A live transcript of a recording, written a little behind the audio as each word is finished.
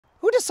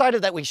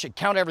decided that we should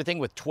count everything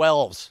with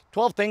 12s.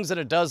 12 things in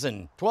a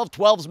dozen. 12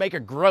 12s make a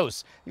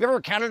gross. You ever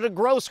counted a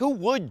gross? Who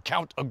would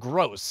count a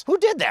gross? Who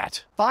did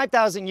that?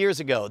 5,000 years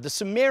ago, the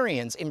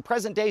Sumerians in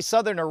present-day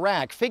southern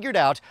Iraq figured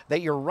out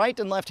that your right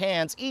and left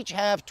hands each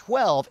have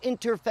 12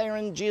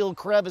 interphalangeal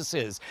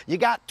crevices. You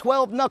got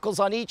 12 knuckles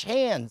on each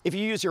hand. If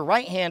you use your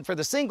right hand for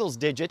the singles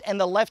digit and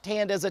the left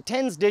hand as a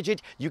tens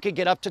digit, you could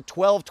get up to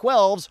 12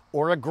 12s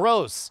or a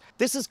gross.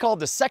 This is called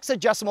the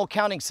sexagesimal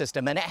counting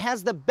system, and it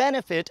has the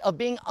benefit of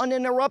being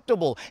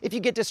uninterruptible. If you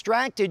get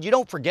distracted, you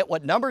don't forget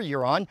what number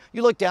you're on.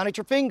 You look down at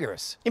your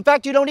fingers. In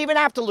fact, you don't even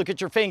have to look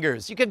at your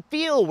fingers. You can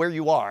feel where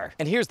you are.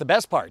 And here's the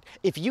best part.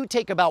 If you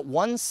take about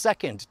 1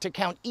 second to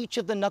count each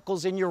of the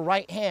knuckles in your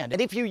right hand,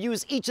 and if you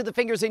use each of the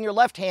fingers in your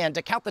left hand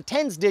to count the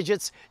tens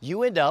digits,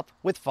 you end up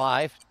with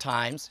 5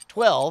 times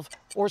 12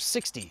 or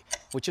 60,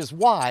 which is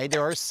why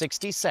there are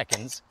 60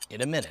 seconds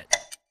in a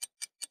minute.